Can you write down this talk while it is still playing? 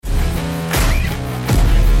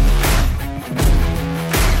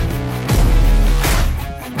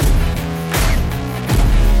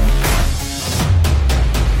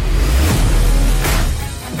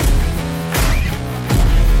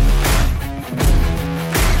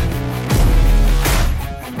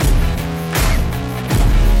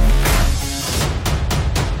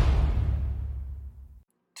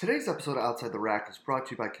episode of Outside the Rack is brought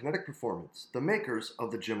to you by Kinetic Performance, the makers of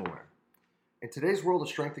the GymAware. In today's world of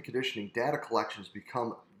strength and conditioning, data collections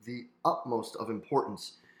become the utmost of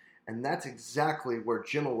importance, and that's exactly where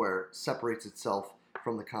GymAware separates itself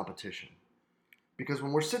from the competition. Because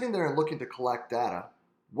when we're sitting there and looking to collect data,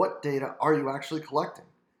 what data are you actually collecting?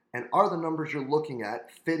 And are the numbers you're looking at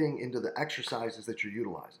fitting into the exercises that you're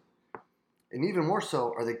utilizing? And even more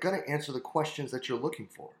so, are they going to answer the questions that you're looking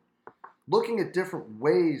for? Looking at different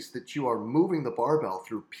ways that you are moving the barbell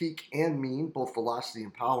through peak and mean, both velocity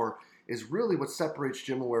and power, is really what separates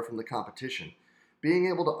GymAware from the competition. Being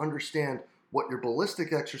able to understand what your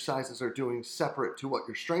ballistic exercises are doing separate to what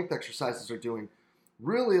your strength exercises are doing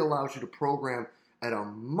really allows you to program at a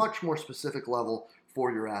much more specific level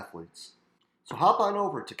for your athletes. So hop on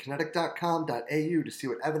over to kinetic.com.au to see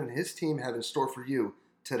what Evan and his team have in store for you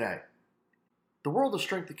today. The world of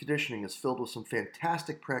strength and conditioning is filled with some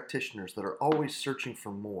fantastic practitioners that are always searching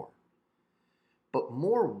for more. But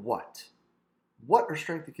more what? What are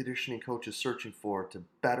strength and conditioning coaches searching for to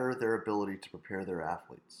better their ability to prepare their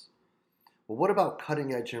athletes? Well, what about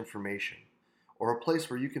cutting-edge information? Or a place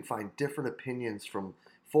where you can find different opinions from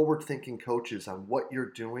forward-thinking coaches on what you're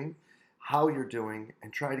doing, how you're doing,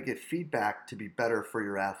 and try to get feedback to be better for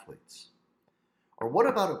your athletes? Or what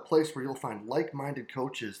about a place where you'll find like-minded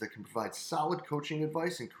coaches that can provide solid coaching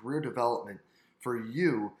advice and career development for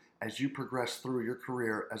you as you progress through your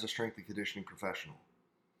career as a strength and conditioning professional?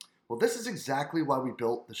 Well, this is exactly why we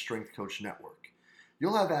built the Strength Coach Network.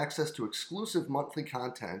 You'll have access to exclusive monthly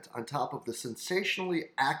content on top of the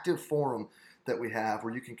sensationally active forum that we have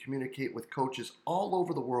where you can communicate with coaches all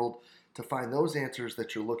over the world to find those answers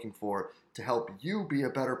that you're looking for to help you be a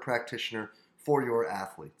better practitioner for your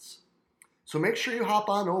athletes. So make sure you hop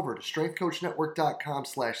on over to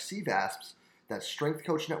strengthcoachnetwork.com/CVASPS, that's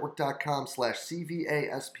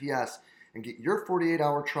strengthcoachnetwork.com/CVASPS, and get your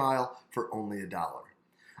 48-hour trial for only $1.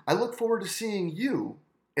 I look forward to seeing you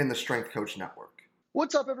in the Strength Coach Network.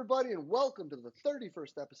 What's up, everybody, and welcome to the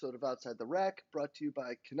 31st episode of Outside the Rack, brought to you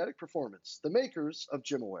by Kinetic Performance, the makers of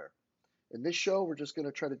GymAware. In this show, we're just going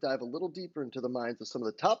to try to dive a little deeper into the minds of some of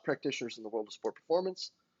the top practitioners in the world of sport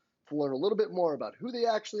performance to learn a little bit more about who they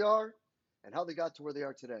actually are and how they got to where they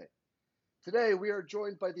are today. Today, we are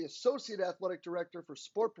joined by the Associate Athletic Director for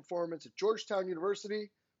Sport Performance at Georgetown University,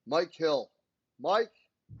 Mike Hill. Mike,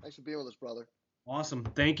 thanks for being with us, brother. Awesome.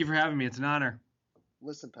 Thank you for having me. It's an honor.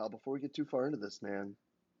 Listen, pal, before we get too far into this, man,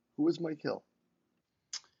 who is Mike Hill?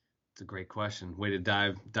 It's a great question. Way to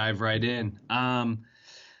dive right in. I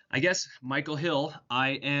guess Michael Hill.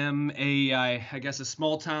 I am I guess a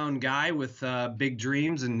small town guy with big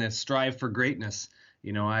dreams and a strive for greatness.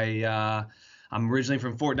 You know, I'm originally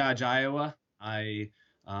from Fort Dodge, Iowa. I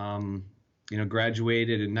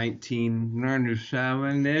graduated in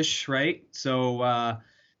 1997-ish, right? So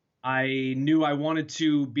I knew I wanted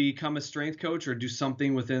to become a strength coach or do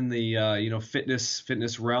something within the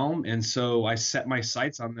fitness realm, and so I set my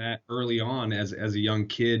sights on that early on as a young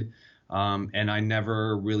kid, and I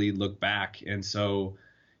never really looked back. And so,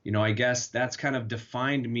 I guess that's kind of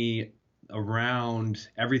defined me around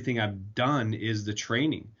everything I've done is the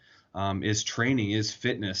training, is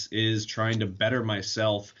fitness, is trying to better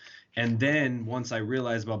myself. And then once I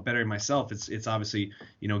realized about bettering myself, it's obviously,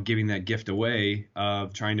 giving that gift away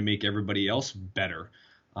of trying to make everybody else better.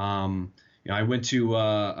 I went to,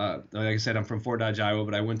 like I said, I'm from Fort Dodge, Iowa,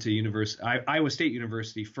 but I went to Iowa State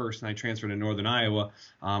University first, and I transferred to Northern Iowa,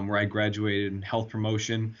 where I graduated in health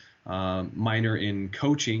promotion, minor in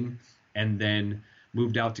coaching, and then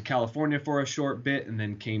moved out to California for a short bit, and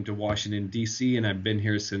then came to Washington, D.C., and I've been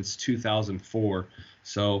here since 2004.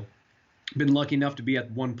 So been lucky enough to be at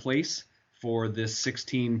one place for this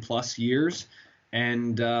 16 plus years.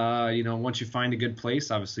 And, once you find a good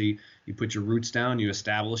place, obviously you put your roots down, you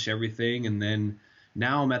establish everything. And then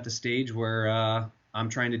now I'm at the stage where I'm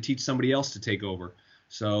trying to teach somebody else to take over.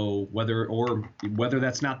 So whether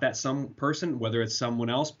that's not that some person, whether it's someone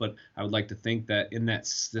else, but I would like to think that in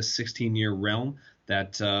this 16-year realm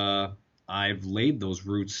that I've laid those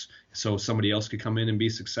roots so somebody else could come in and be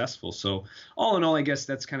successful. So all in all, I guess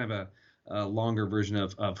that's kind of a longer version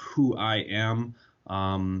of who I am,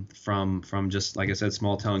 from just, like I said,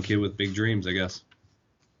 small town kid with big dreams, I guess.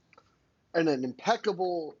 And an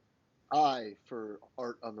impeccable eye for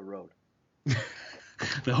art on the road.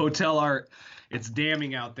 The hotel art, it's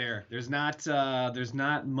damning out there. There's not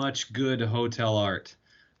much good hotel art.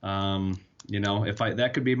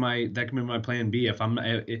 That could be my plan B. If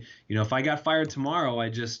I got fired tomorrow, I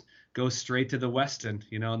just go straight to the Westin,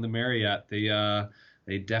 in the Marriott.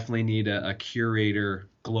 They definitely need a curator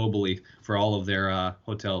globally for all of their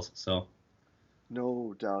hotels. So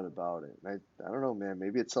No doubt about it. I don't know, man.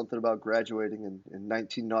 Maybe it's something about graduating in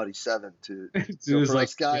 1997 to, It was for like,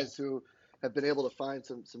 us yeah, guys who have been able to find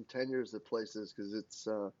some tenures at places because it's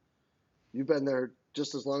you've been there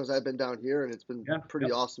just as long as I've been down here, and it's been yeah, pretty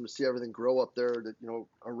yep, awesome to see everything grow up there that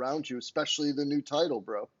around you, especially the new title,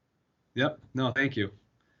 bro. yep. No, thank you.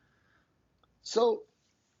 So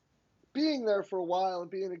being there for a while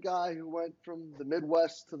and being a guy who went from the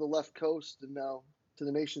Midwest to the left coast and now to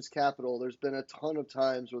the nation's capital, there's been a ton of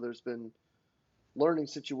times where there's been learning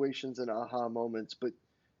situations and aha moments. But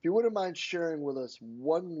if you wouldn't mind sharing with us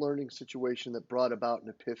one learning situation that brought about an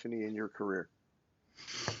epiphany in your career.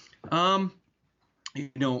 Um,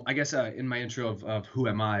 I guess in my intro of who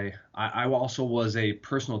am I also was a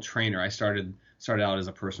personal trainer. I started out as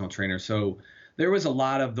a personal trainer, so there was a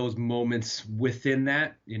lot of those moments within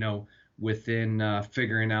that, within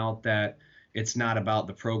figuring out that it's not about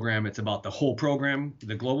the program, it's about the whole program,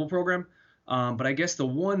 the global program. But I guess the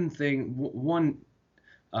one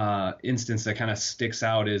instance that kind of sticks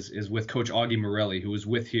out is with Coach Augie Morelli, who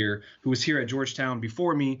was here at Georgetown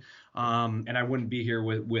before me, and I wouldn't be here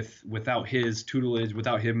without his tutelage,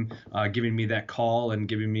 without him giving me that call and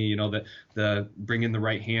giving me, the bring in the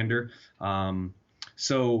right hander.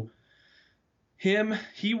 So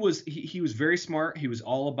he was very smart. He was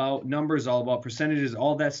all about numbers, all about percentages,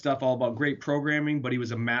 all that stuff, all about great programming, but he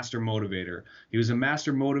was a master motivator. He was a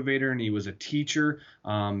master motivator and he was a teacher.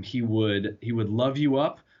 He would love you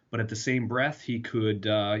up, but at the same breath he could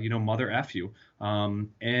mother F you.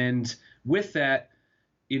 And with that,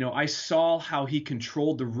 I saw how he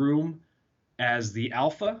controlled the room as the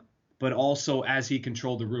alpha, but also as he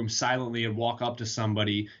controlled the room silently and walk up to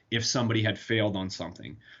somebody if somebody had failed on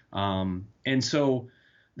something. And so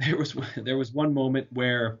there was one moment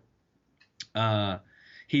where uh,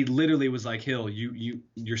 he literally was like, "Hill,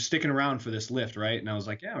 you're sticking around for this lift, right?" And I was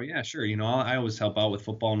like, "Yeah, yeah, sure. I always help out with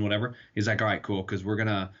football and whatever." He's like, "All right, cool, because we're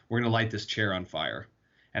gonna light this chair on fire."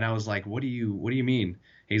 And I was like, "What do you mean?"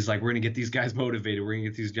 He's like, "We're gonna get these guys motivated. We're gonna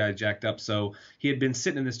get these guys jacked up." So he had been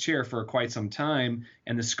sitting in this chair for quite some time,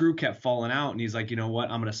 and the screw kept falling out. And he's like, "You know what?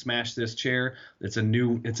 I'm gonna smash this chair. It's a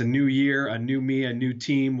new year, a new me, a new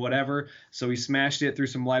team, whatever." So he smashed it, threw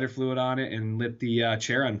some lighter fluid on it, and lit the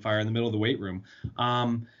chair on fire in the middle of the weight room.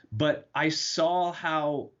 But I saw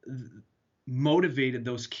how motivated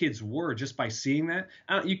those kids were just by seeing that.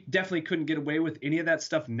 You definitely couldn't get away with any of that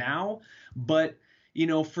stuff now, but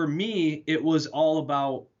for me, it was all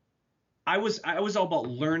about I was all about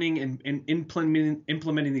learning and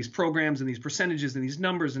implementing these programs and these percentages and these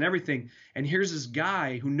numbers and everything. And here's this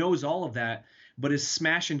guy who knows all of that, but is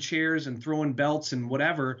smashing chairs and throwing belts and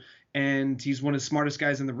whatever. And he's one of the smartest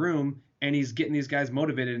guys in the room, and he's getting these guys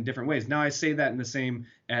motivated in different ways. Now I say that in the same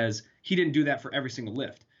as he didn't do that for every single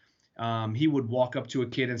lift. He would walk up to a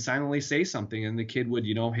kid and silently say something, and the kid would,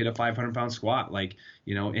 hit a 500-pound squat,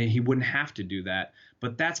 and he wouldn't have to do that.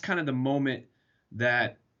 But that's kind of the moment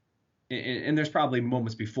that, and there's probably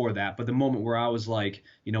moments before that, but the moment where I was like,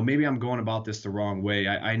 maybe I'm going about this the wrong way.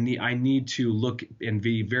 I need to look and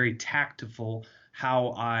be very tactful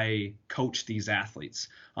how I coach these athletes.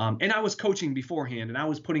 And I was coaching beforehand, and I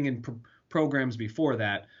was putting in programs before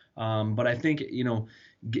that. But I think,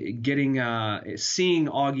 getting seeing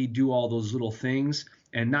Augie do all those little things,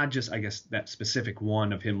 and not just, I guess, that specific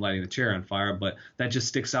one of him lighting the chair on fire, but that just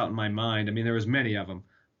sticks out in my mind. I mean, there was many of them,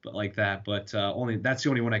 but like that, but only that's the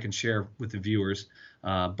only one I can share with the viewers.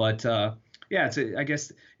 But yeah, I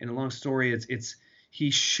guess in a long story, it's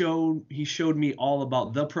he showed me all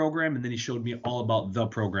about the program, and then he showed me all about the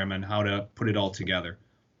program and how to put it all together.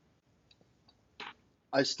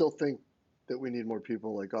 I still think that we need more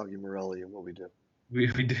people like Augie Morelli in what we do. We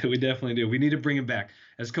definitely do. We need to bring him back.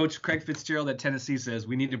 As Coach Craig Fitzgerald at Tennessee says,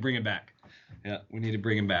 we need to bring him back. Yeah, we need to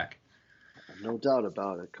bring him back. No doubt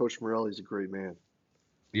about it. Coach Morelli's a great man.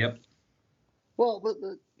 Yep. Well, but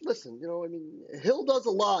listen, I mean, Hill does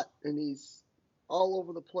a lot, and he's all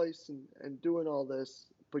over the place and doing all this.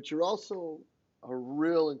 But you're also a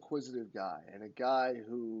real inquisitive guy, and a guy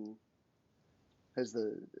who has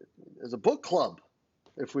a book club,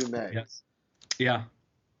 if we may. Yes. Yeah.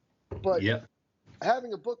 But Yep.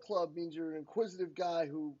 having a book club means you're an inquisitive guy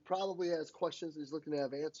who probably has questions he's looking to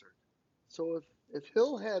have answered. So if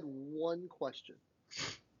Hill had one question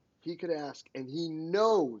he could ask, and he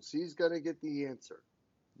knows he's going to get the answer,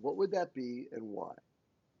 what would that be and why?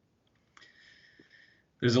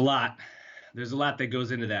 There's a lot. There's a lot that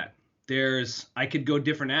goes into that. I could go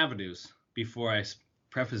different avenues before I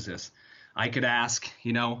preface this. I could ask,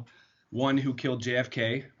 one, who killed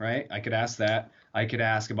JFK, right? I could ask that. I could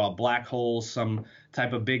ask about black holes, some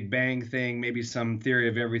type of Big Bang thing, maybe some theory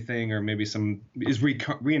of everything, or maybe some is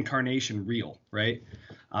reincarnation real, right?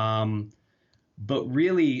 Um, but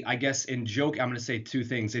really, I guess I'm going to say two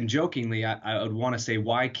things. In jokingly, I would want to say,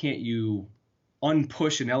 why can't you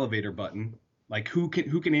unpush an elevator button? Like who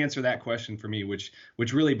can answer that question for me, which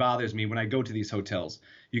really bothers me when I go to these hotels.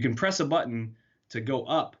 You can press a button to go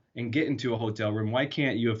up and get into a hotel room. Why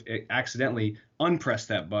can't you have accidentally unpressed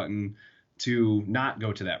that button to not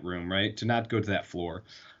go to that room, right? To not go to that floor.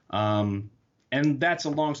 Um, and that's a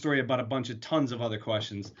long story about a bunch of tons of other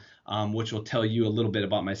questions, which will tell you a little bit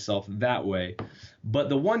about myself that way. But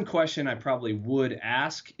the one question I probably would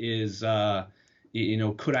ask is,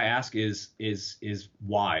 could I ask is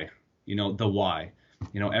why? The why.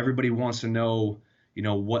 Everybody wants to know,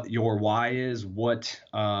 what your why is, what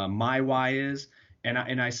my why is, and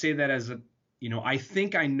I say that as I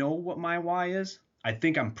think I know what my why is. I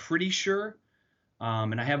think I'm pretty sure,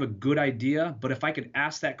 and I have a good idea. But if I could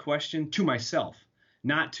ask that question to myself,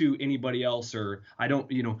 not to anybody else, or I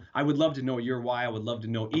don't, I would love to know your why. I would love to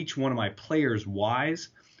know each one of my players' whys.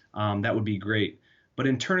 That would be great. But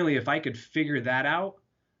internally, if I could figure that out,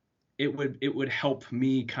 it would help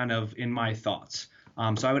me kind of in my thoughts.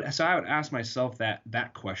 So I would ask myself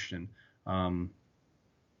that question.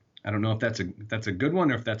 I don't know if that's a good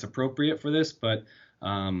one or if that's appropriate for this, but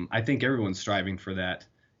I think everyone's striving for that.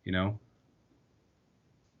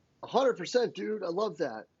 100%, dude. I love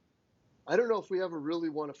that. I don't know if we ever really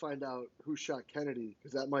want to find out who shot Kennedy,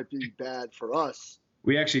 because that might be bad for us.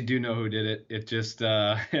 We actually do know who did it. It just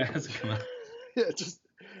hasn't come out. Yeah, it just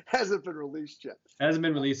hasn't been released yet. Hasn't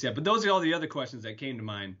been released yet. But those are all the other questions that came to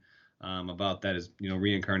mind about that, is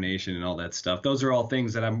reincarnation and all that stuff. Those are all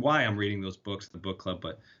things that why I'm reading those books, the book club.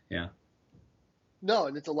 But yeah. No,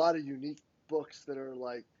 and it's a lot of unique books that are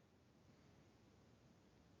like,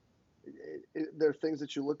 there are things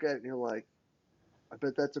that you look at and you're like, I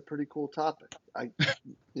bet that's a pretty cool topic.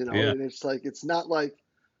 Yeah. And it's like, it's not like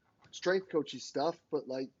strength coachy stuff, but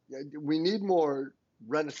like we need more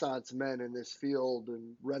Renaissance men in this field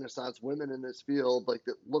and Renaissance women in this field, like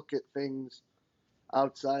that look at things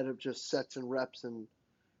outside of just sets and reps, and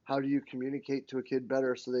how do you communicate to a kid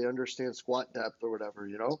better so they understand squat depth or whatever,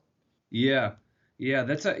 Yeah. Yeah.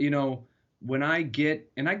 That's when I get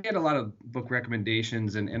a lot of book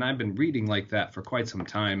recommendations, and I've been reading like that for quite some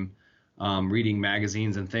time, reading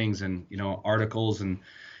magazines and things, and articles. And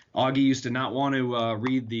Augie used to not want to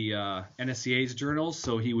read the NSCA's journals,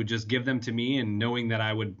 so he would just give them to me, and knowing that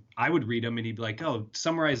I would read them, and he'd be like, "Oh,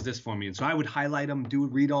 summarize this for me." And so I would highlight them,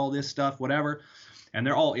 read all this stuff, whatever. And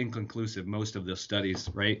they're all inconclusive, most of those studies,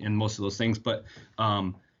 right, and most of those things. But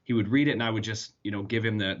he would read it, and I would just give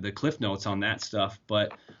him the cliff notes on that stuff.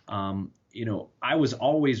 But I was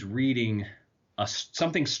always reading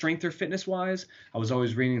something strength or fitness wise. I was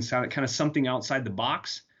always reading kind of something outside the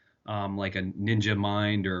box. Like a Ninja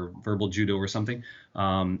Mind or Verbal Judo or something.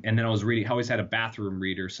 And then I was reading, I always had a bathroom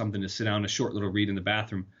reader, something to sit down, a short little read in the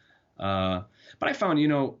bathroom. But I found,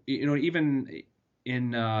 even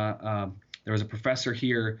in, there was a professor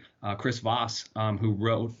here, Chris Voss, who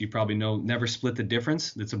wrote, you probably know, Never Split the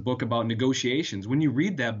Difference. It's a book about negotiations. When you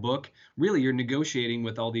read that book, really you're negotiating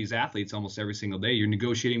with all these athletes almost every single day. You're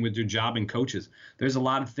negotiating with your job and coaches. There's a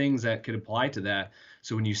lot of things that could apply to that.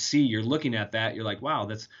 So when you're looking at that, you're like, wow,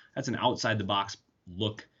 that's an outside the box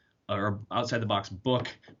look, or outside the box book.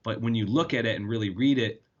 But when you look at it and really read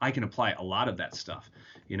it, I can apply a lot of that stuff.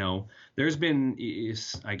 There's been,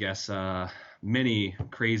 I guess, many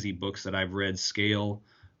crazy books that I've read. Scale,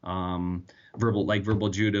 Verbal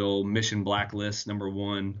Judo, Mission Blacklist,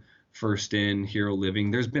 #1, First In, Hero Living.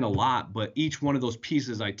 There's been a lot, but each one of those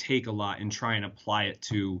pieces I take a lot and try and apply it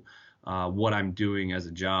to what I'm doing as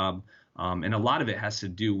a job. And a lot of it has to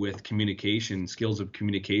do with communication, skills of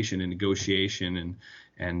communication and negotiation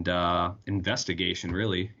and investigation,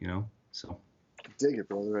 really, so. Dig it,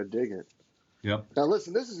 brother. I dig it. Yep. Now,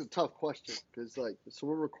 listen, this is a tough question because, so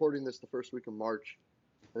we're recording this the first week of March.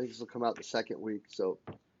 I think this will come out the second week. So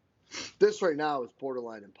this right now is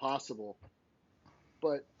borderline impossible.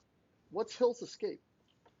 But what's Hill's escape?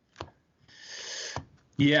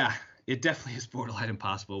 Yeah, it definitely is borderline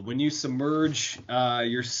impossible. When you submerge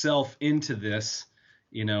yourself into this,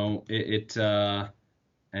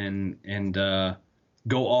 and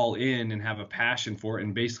go all in and have a passion for it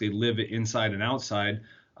and basically live it inside and outside.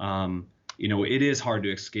 It is hard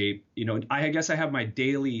to escape. I guess I have my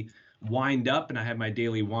daily wind up and I have my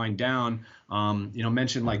daily wind down.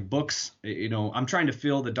 Mentioned like books. I'm trying to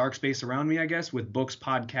fill the dark space around me, I guess, with books,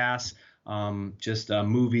 podcasts,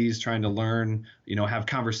 movies, trying to learn, have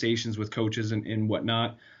conversations with coaches and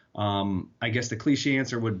whatnot. I guess the cliche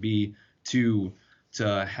answer would be to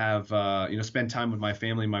to have spend time with my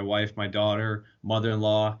family, my wife, my daughter,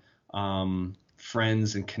 mother-in-law,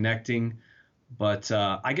 friends, and connecting. But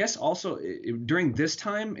I guess also during this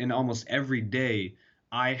time and almost every day,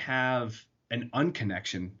 I have an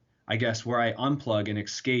unconnection, I guess, where I unplug and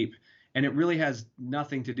escape. And it really has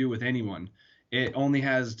nothing to do with anyone. It only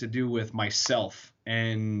has to do with myself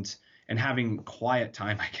and having quiet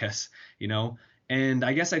time, I guess, you know. And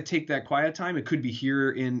I guess I take that quiet time. It could be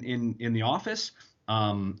here in the office.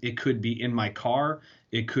 It could be in my car.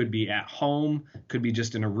 It could be at home. Could be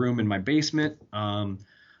just in a room in my basement.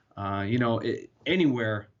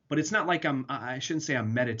 Anywhere, but it's not like I shouldn't say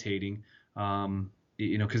I'm meditating,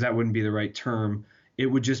 because that wouldn't be the right term. It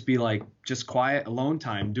would just be like just quiet alone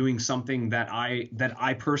time doing something that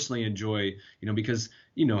I personally enjoy, because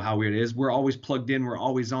you know how weird it is. We're always plugged in. We're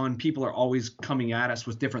always on. People are always coming at us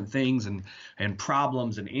with different things and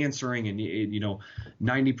problems and answering. And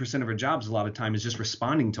 90% of our jobs a lot of time is just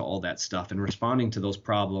responding to all that stuff and responding to those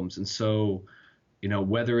problems. And so,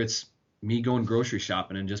 whether it's me going grocery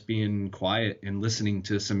shopping and just being quiet and listening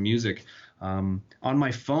to some music on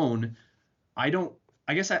my phone.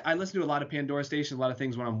 I guess I listen to a lot of Pandora stations, a lot of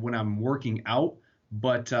things when I'm working out,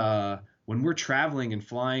 but when we're traveling and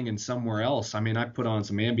flying and somewhere else, I mean, I put on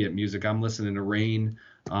some ambient music. I'm listening to rain.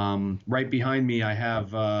 Right behind me, I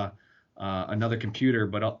have another computer,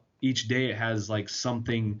 but each day it has like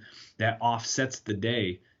something that offsets the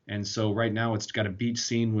day. And so right now it's got a beach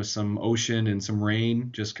scene with some ocean and some rain,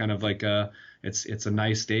 just kind of like it's a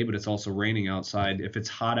nice day, but it's also raining outside. If it's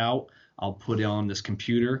hot out, I'll put on this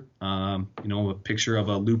computer, a picture of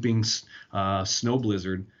a looping snow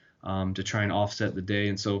blizzard to try and offset the day.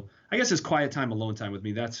 And so I guess it's quiet time, alone time with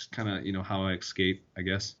me. That's kind of, how I escape, I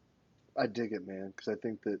guess. I dig it, man, because I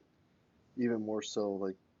think that even more so,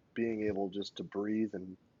 like being able just to breathe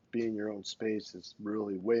and be in your own space is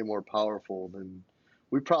really way more powerful than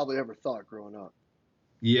we probably ever thought growing up.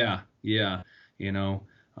 Yeah, yeah. You know,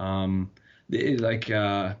 like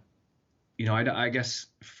I guess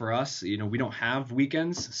for us, we don't have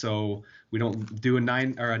weekends, so we don't do a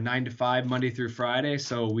 9 to 5 Monday through Friday.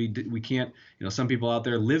 So we can't, some people out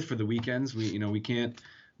there live for the weekends. We can't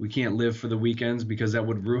live for the weekends because that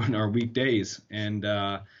would ruin our weekdays. And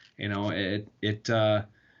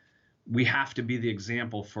we have to be the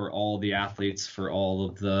example for all the athletes, for all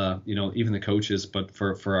of the, even the coaches, but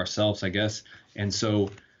for ourselves, I guess. And so,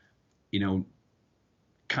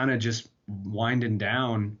 kind of just winding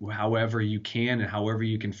down however you can and however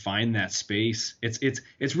you can find that space.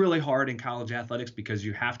 It's really hard in college athletics because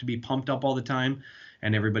you have to be pumped up all the time,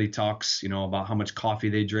 and everybody talks, about how much coffee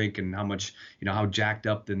they drink and how much, how jacked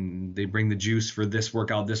up and they bring the juice for this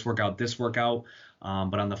workout, this workout, this workout.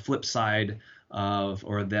 But on the flip side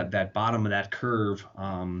or that bottom of that curve,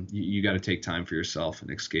 you got to take time for yourself and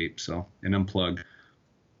escape. So, and unplug.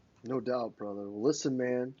 No doubt, brother. Well, listen,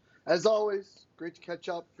 man, as always, great to catch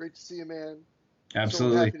up. Great to see you, man.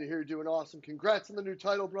 Absolutely. So happy to hear you're doing awesome. Congrats on the new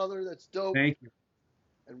title, brother. That's dope. Thank you.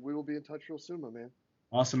 And we will be in touch real soon, my man.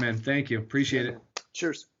 Awesome, man. Thank you. Appreciate it.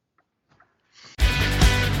 Cheers.